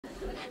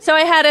So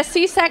I had a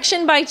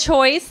C-section by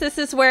choice. This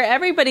is where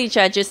everybody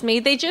judges me.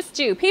 They just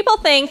do. People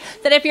think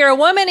that if you're a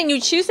woman and you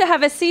choose to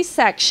have a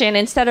C-section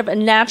instead of a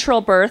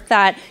natural birth,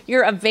 that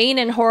you're a vain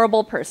and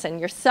horrible person.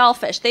 You're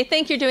selfish. They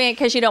think you're doing it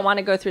because you don't want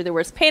to go through the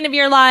worst pain of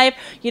your life,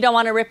 you don't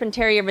want to rip and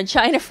tear your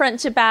vagina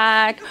front to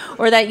back,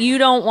 or that you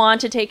don't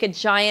want to take a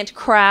giant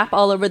crap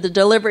all over the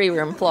delivery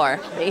room floor,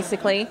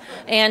 basically.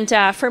 And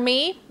for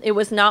me, it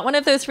was not one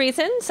of those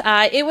reasons.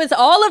 It was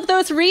all of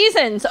those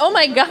reasons. Oh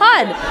my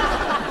God.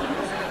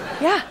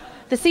 Yeah,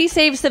 the C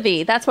saves the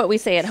V. That's what we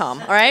say at home,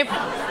 all right?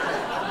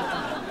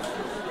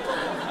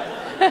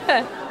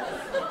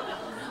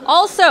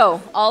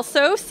 Also,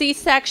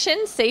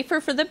 C-section,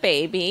 safer for the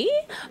baby,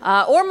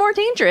 or more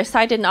dangerous.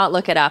 I did not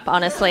look it up,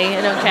 honestly.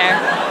 I don't care.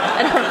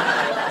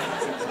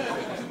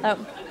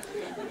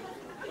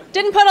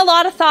 Didn't put a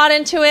lot of thought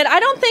into it. I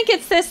don't think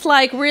it's this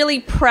like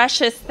really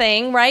precious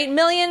thing, right?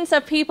 Millions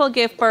of people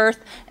give birth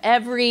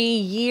every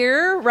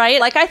year, right?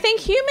 Like I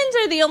think humans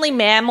are the only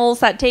mammals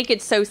that take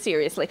it so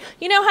seriously.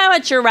 You know how a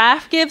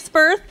giraffe gives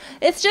birth?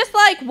 It's just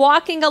like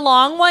walking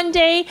along one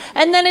day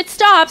and then it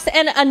stops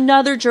and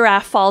another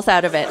giraffe falls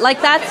out of it.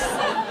 Like that's,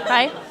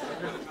 right?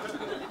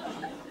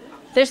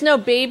 There's no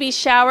baby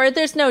shower.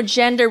 There's no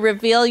gender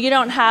reveal. You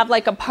don't have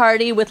like a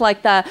party with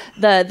like the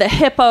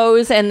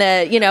hippos and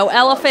the, you know,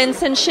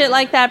 elephants and shit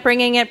like that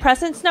bringing in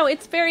presents. No,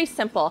 it's very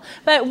simple.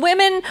 But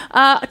women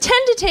tend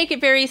to take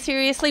it very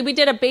seriously. We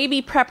did a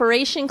baby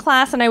preparation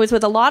class and I was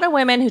with a lot of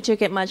women who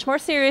took it much more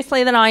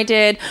seriously than I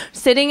did,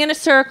 sitting in a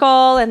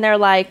circle and they're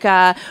like,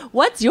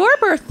 what's your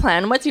birth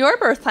plan? What's your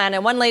birth plan?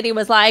 And one lady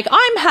was like,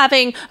 I'm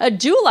having a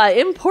doula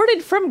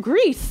imported from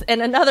Greece.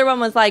 And another one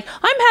was like,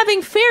 I'm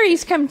having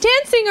fairies come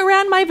dancing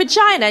around my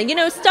vagina, you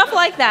know, stuff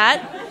like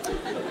that.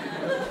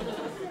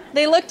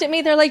 They looked at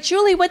me, they're like,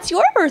 Julie, what's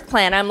your birth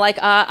plan? I'm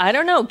like, I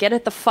don't know, get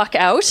it the fuck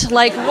out.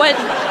 Like, what?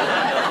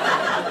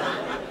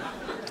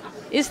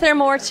 Is there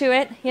more to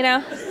it, you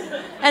know?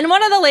 And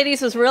one of the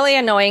ladies was really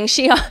annoying.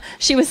 She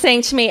was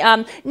saying to me, now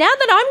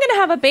that I'm going to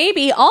have a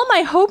baby, all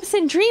my hopes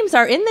and dreams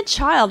are in the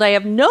child. I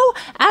have no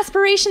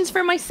aspirations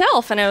for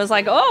myself. And I was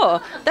like,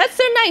 oh, that's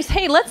so nice.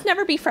 Hey, let's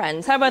never be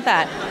friends. How about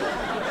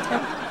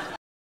that?